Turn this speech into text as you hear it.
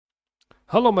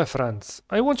Hello my friends,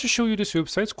 I want to show you this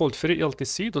website called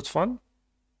freeltc.fun.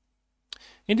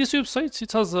 In this website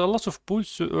it has a lot of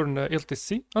pools to earn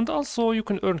LTC, and also you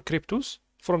can earn cryptos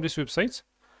from this website.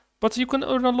 But you can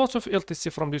earn a lot of LTC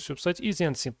from this website, easy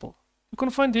and simple. You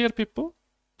can find here people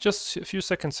just a few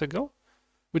seconds ago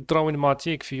withdrawing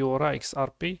Matic, Fiora,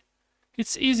 XRP.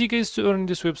 It's easy guys to earn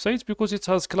this website because it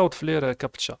has Cloudflare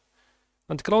CAPTCHA.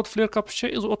 And Cloudflare CAPTCHA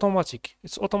is automatic.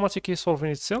 It's automatically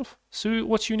solving itself. So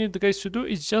what you need guys to do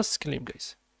is just claim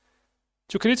guys.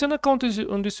 To create an account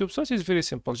on this website is very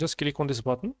simple. Just click on this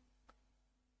button.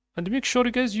 And make sure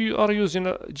guys you are using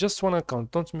just one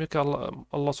account. Don't make a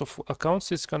lot of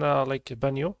accounts. It's gonna like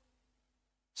ban you.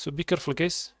 So be careful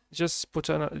guys. Just put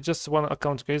just one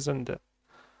account guys, and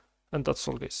that's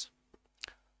all guys.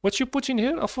 What you put in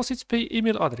here, a faucetpay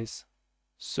email address.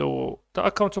 So the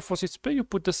account of faucetpay, you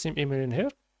put the same email in here.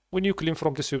 When you claim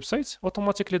from this website,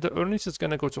 automatically the earnings is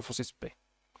gonna go to faucetpay.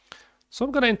 So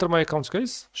I'm gonna enter my account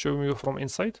guys, showing you from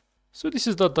inside. So this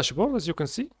is the dashboard, as you can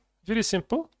see, very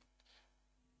simple.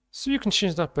 So you can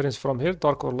change the appearance from here,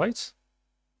 dark or light.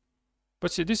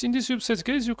 But in this website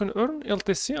guys, you can earn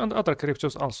LTC and other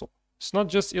cryptos also. It's not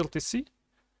just LTC.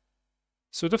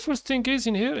 So the first thing guys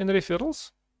in here, in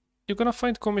referrals, you're gonna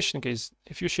find commission guys.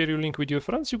 If you share your link with your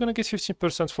friends, you're gonna get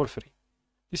 15% for free.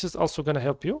 This is also gonna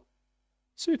help you.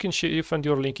 So you can share, you find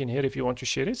your link in here if you want to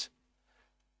share it.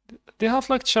 They have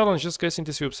like challenges guys in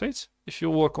this website. If you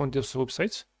work on this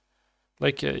website,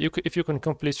 like if you can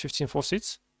complete 15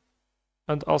 faucets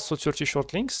and also 30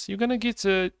 short links, you're gonna get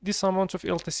this amount of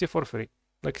LTC for free,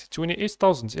 like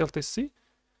 28,000 LTC,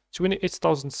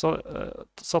 28,000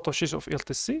 satoshis of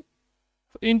LTC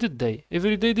in the day.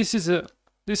 Every day this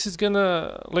is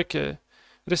gonna like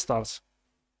restart.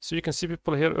 So you can see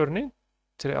people here earning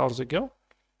 3 hours ago.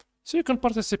 So you can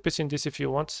participate in this if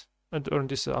you want and earn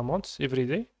this amount every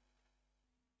day.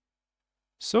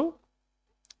 So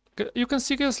you can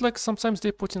see guys, like sometimes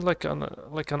they put in like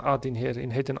an ad in here,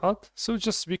 in hidden ad. So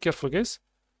just be careful guys.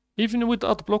 Even with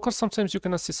ad blocker, sometimes you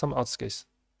can see some ads guys.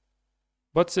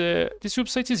 But this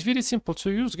website is very simple to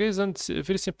use guys, and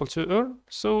very simple to earn.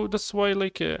 So that's why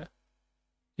like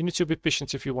you need to be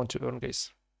patient if you want to earn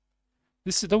guys.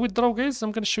 This is the withdraw guys,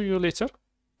 I'm gonna show you later.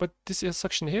 But this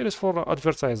section here is for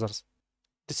advertisers.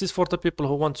 This is for the people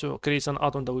who want to create an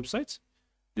ad on the website.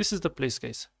 This is the place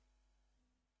guys.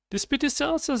 This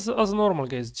PTC ads is as normal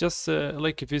guys, just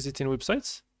like visiting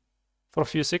websites for a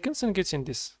few seconds and getting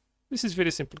this. This is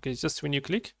very simple guys. Just when you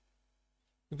click,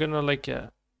 you're gonna like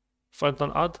find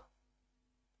an ad.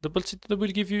 That will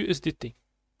give you USDT.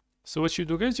 So what you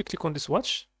do guys, you click on this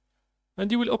watch and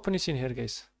you will open it in here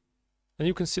guys. And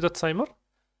you can see the timer.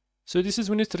 So this is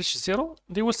when it reaches 0,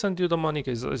 they will send you the money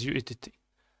guys as USDT.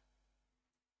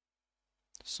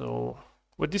 So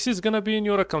what this is gonna be in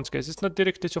your account guys, it's not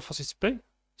directly to faucetpay.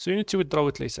 So you need to withdraw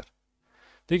it later.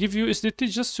 They give you USDT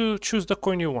just to choose the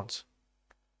coin you want.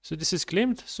 So this is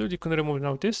claimed, so you can remove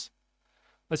now this.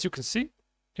 As you can see,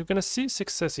 you're gonna see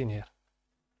success in here.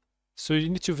 So you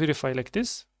need to verify like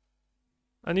this,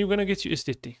 and you're gonna get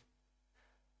USDT.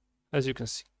 As you can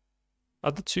see,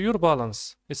 added to your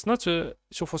balance. It's not to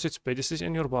faucetpay, this is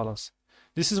in your balance.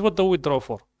 This is what the withdraw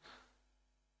for.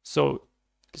 So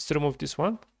let's remove this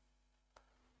one.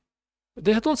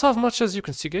 They don't have much, as you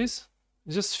can see guys.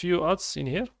 Just few ads in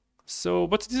here. So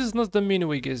but this is not the main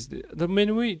way guys. The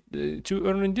main way to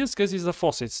earn in this guys is the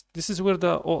faucets. This is where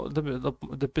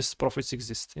the best profits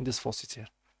exist, in this faucet here.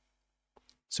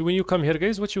 So when you come here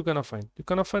guys, what you're gonna find? You're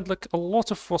gonna find like a lot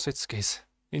of faucets guys,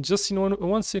 in just in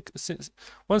one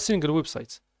single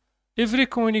website. Every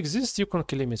coin exists, you can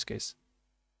claim it guys.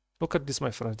 Look at this my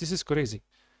friends, this is crazy.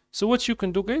 So what you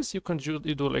can do guys, you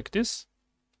do like this.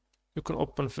 You can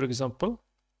open, for example,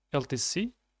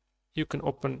 LTC. You can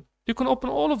open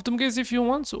all of them guys if you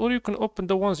want, or you can open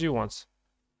the ones you want.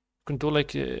 You can do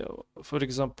like for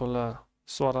example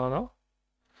Solana.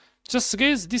 Just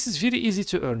guys, this is very easy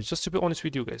to earn, just to be honest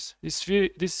with you guys. This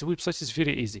website is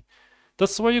very easy.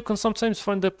 That's why you can sometimes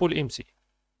find the pool empty,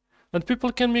 and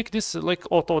people can make this like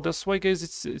auto. That's why guys,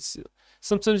 it's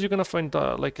sometimes you're gonna find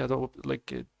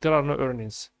there are no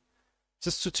earnings.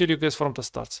 Just to tell you guys from the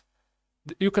start,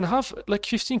 you can have like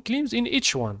 15 claims in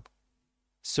each one.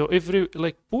 So every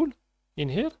like pool in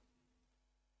here,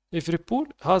 every pool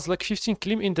has like 15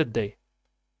 claim in the day,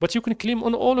 but you can claim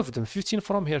on all of them, 15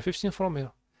 from here, 15 from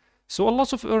here. So a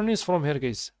lot of earnings from here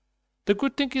guys. The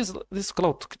good thing is this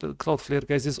Cloudflare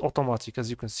guys is automatic, as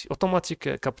you can see, automatic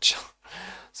CAPTCHA.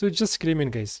 So just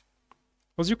claiming guys.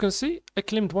 As you can see, I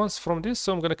claimed once from this,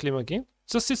 so I'm gonna claim again.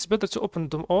 Just it's better to open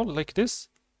them all like this,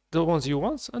 the ones you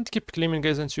want, and keep claiming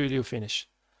guys until you finish.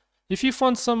 If you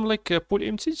find some like pool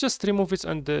empty, just remove it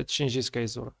and change it,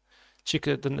 guys, or check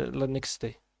the next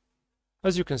day.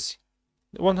 As you can see,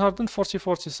 140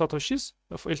 satoshis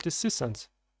of LTC cents.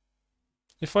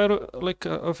 If I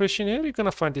refresh in here, you're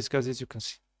gonna find this, guys, as you can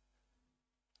see.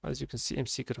 As you can see,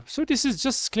 MC graph. So this is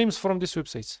just claims from this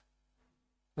website.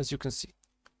 As you can see,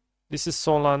 this is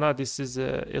Solana, this is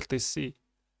LTC.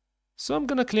 So I'm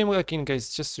gonna claim again,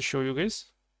 guys, just to show you guys.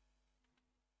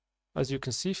 As you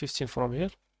can see, 15 from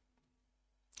here.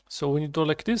 So when you do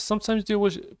like this, sometimes they will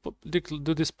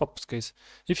do this pop-ups, guys.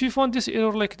 If you find this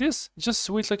error like this, just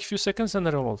wait like a few seconds and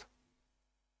reload.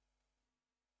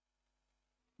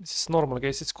 This is normal,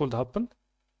 guys. It's called happen.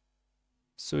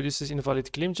 So this is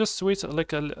invalid claim. Just wait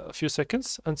like a few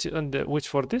seconds and wait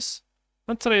for this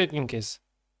and try again, guys.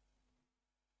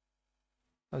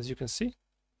 As you can see.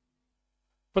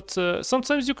 But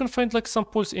sometimes you can find like some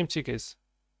pools empty, guys.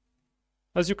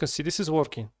 As you can see, this is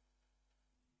working.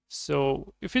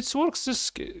 So if it works,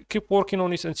 just keep working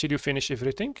on it until you finish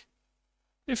everything.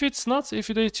 If it's not, if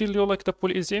they tell you like the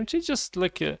pool is empty, just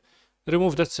like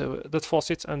remove that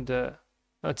faucet and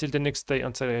until the next day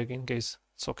and try again, guys.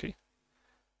 It's okay.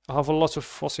 I have a lot of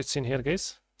faucets in here,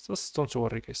 guys. Just don't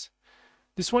worry, guys.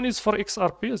 This one is for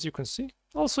XRP, as you can see.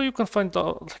 Also, you can find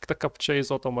like the captcha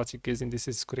is automatic, guys, and this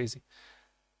is crazy.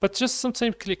 But just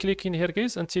sometimes click in here,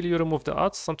 guys, until you remove the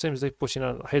ads. Sometimes they put in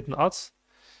a hidden ads.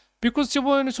 Because to be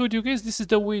honest with you guys, this is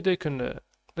the way they can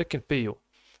pay you.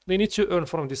 They need to earn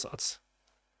from these ads,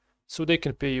 so they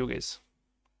can pay you, guys.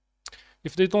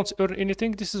 If they don't earn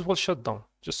anything, this is will shut down.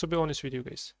 Just to be honest with you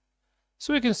guys.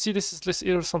 So you can see this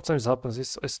error sometimes happens.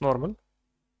 It's normal.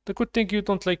 The good thing you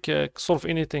don't like solve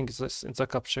anything in the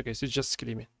captcha, guys. You just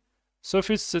claim it. So if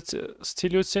it's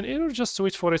still it's an error, just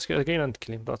wait for it again and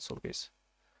claim. That's all, guys.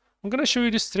 I'm gonna show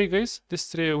you this tree, guys. This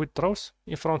tree withdrawals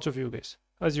in front of you, guys.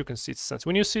 As you can see, it's sent.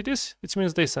 When you see this, it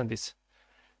means they send it.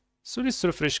 So let's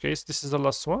refresh, guys. This is the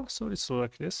last one. So let's do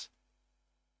like this.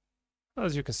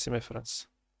 As you can see, my friends.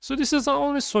 So this is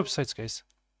on this website, guys.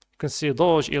 You can see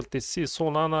Doge, LTC,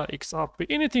 Solana, XRP,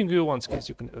 anything you want, guys,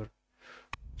 you can earn.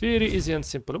 Very easy and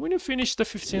simple. When you finish the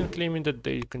 15 claim in that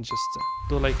day, you can just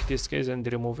do like this, guys,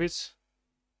 and remove it.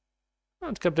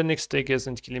 And come the next day, guys,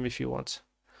 and claim if you want.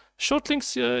 Short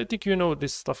links, I think you know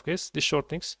this stuff, guys. The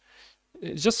short links.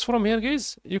 Just from here,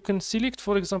 guys, you can select,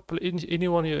 for example,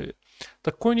 anyone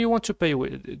the coin you want to pay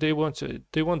with. They want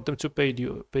them to pay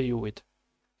you with.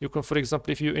 You can, for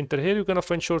example, if you enter here, you're gonna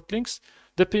find short links.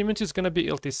 The payment is gonna be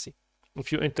LTC.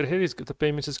 If you enter here, the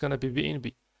payment is gonna be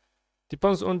BNB.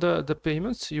 Depends on the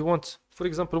payments you want. For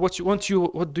example, what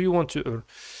do you want to earn?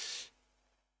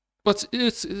 But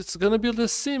it's gonna be the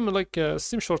same like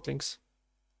same short links.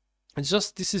 And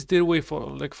just this is their way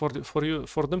for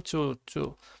them to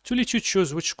let you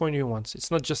choose which coin you want.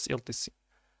 It's not just LTC.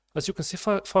 As you can see,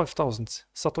 5,000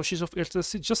 satoshis of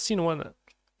LTC just in one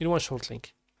short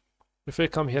link. If I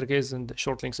come here, guys, and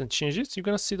short links and change it, you're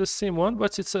gonna see the same one,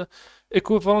 but it's a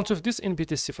equivalent of this in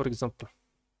BTC, for example.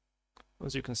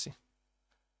 As you can see,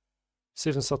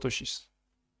 7 satoshis.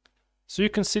 So you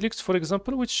can select, for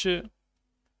example, which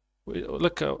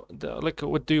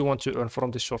what do you want to earn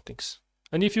from the short links.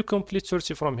 And if you complete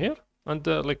 30 from here and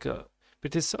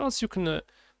BTC ads, you can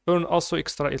earn also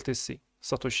extra LTC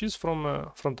satoshis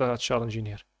from the challenge in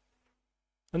here.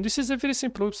 And this is a very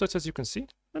simple website, as you can see.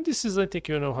 And this is, I think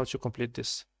you know how to complete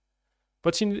this.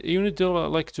 But you need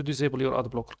to to disable your ad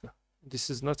blocker. This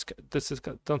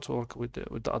don't work with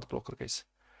the ad blocker, guys.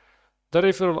 The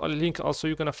referral link also,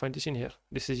 you're gonna find this in here.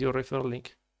 This is your referral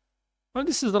link. And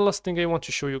this is the last thing I want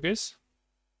to show you, guys.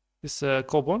 This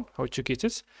coupon, how to get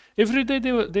it. Every day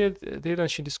they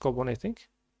launch this coupon, I think.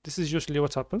 This is usually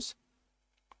what happens.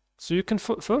 So you can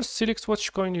first select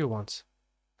which coin you want.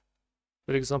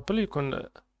 For example, you can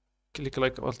click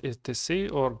like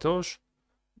LTC or Doge.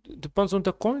 Depends on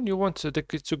the coin you want to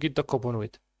get the coupon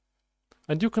with.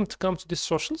 And you can come to these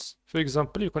socials. For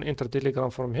example, you can enter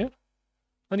Telegram from here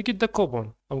and get the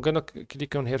coupon. I'm gonna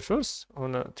click on here first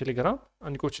on Telegram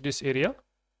and go to this area.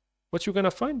 What you're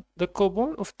gonna find? The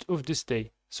coupon of this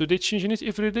day. So they changing it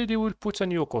every day. They will put a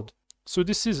new code. So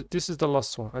this is the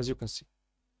last one, as you can see,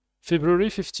 February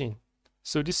 15.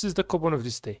 So this is the coupon of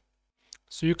this day.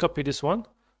 So you copy this one.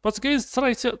 But guys,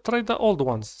 try the old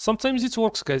ones. Sometimes it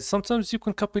works, guys. Sometimes you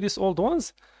can copy these old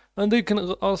ones, and they can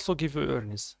also give you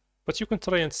earnings. But you can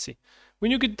try and see.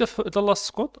 When you get the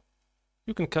last code,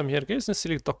 you can come here, guys, and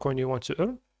select the coin you want to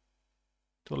earn.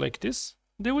 So like this,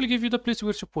 they will give you the place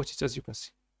where to put it, as you can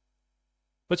see.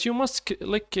 But you must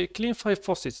clean 5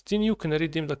 faucets, then you can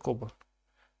redeem the coupon.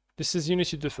 This is you need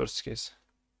to do first, guys.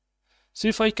 So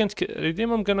if I can't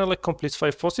redeem, I'm gonna complete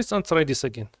 5 faucets and try this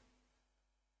again.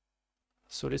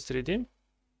 So let's redeem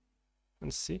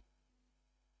and see.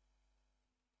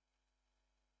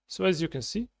 So as you can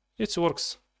see, it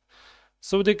works.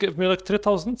 So they give me like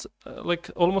 3,000, like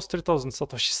almost 3,000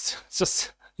 satoshis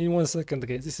just in 1 second,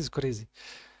 guys. This is crazy.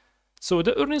 So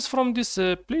the earnings from this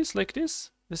place like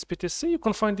this PTC, you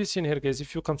can find this in here, guys.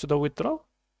 If you come to the withdraw,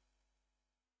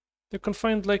 you can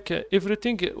find like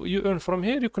everything you earn from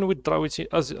here. You can withdraw it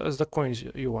as the coins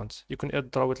you want. You can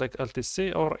withdraw it like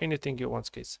LTC or anything you want,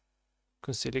 guys. You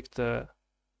can select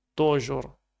Doge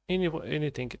or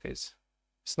anything, guys.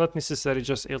 It's not necessary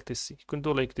just LTC. You can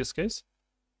do like this, guys,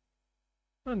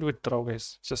 and withdraw,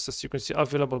 guys. Just as you can see,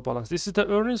 available balance. This is the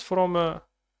earnings from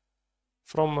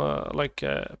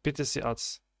PTC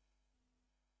ads.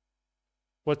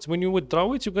 But when you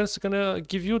withdraw it, you're gonna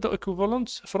give you the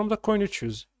equivalent from the coin you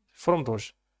choose from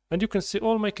Doge, and you can see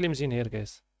all my claims in here,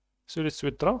 guys. So let's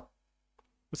withdraw.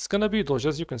 It's gonna be Doge,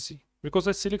 as you can see, because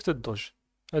I selected Doge.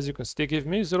 As you can see, they give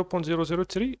me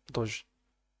 0.003 Doge.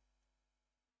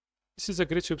 This is a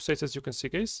great website, as you can see,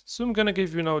 guys. So I'm gonna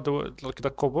give you now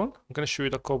the coupon. I'm gonna show you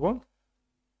the coupon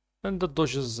and the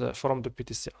Doges from the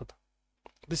PTC ad.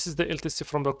 This is the LTC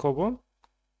from the coupon,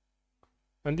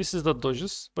 and this is the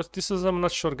Doges. But this is, I'm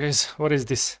not sure, guys. What is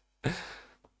this?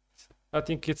 I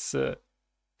think it's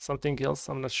something else.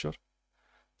 I'm not sure.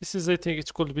 This is, I think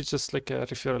it could be just like a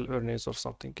referral earnings or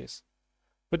something, guys.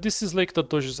 But this is like the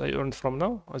Doges I earned from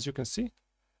now, as you can see.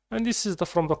 And this is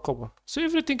from the coupon. So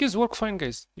everything is work fine,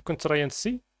 guys. You can try and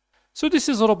see. So this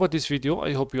is all about this video.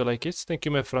 I hope you like it. Thank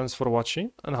you, my friends, for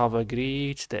watching, and have a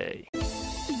great day.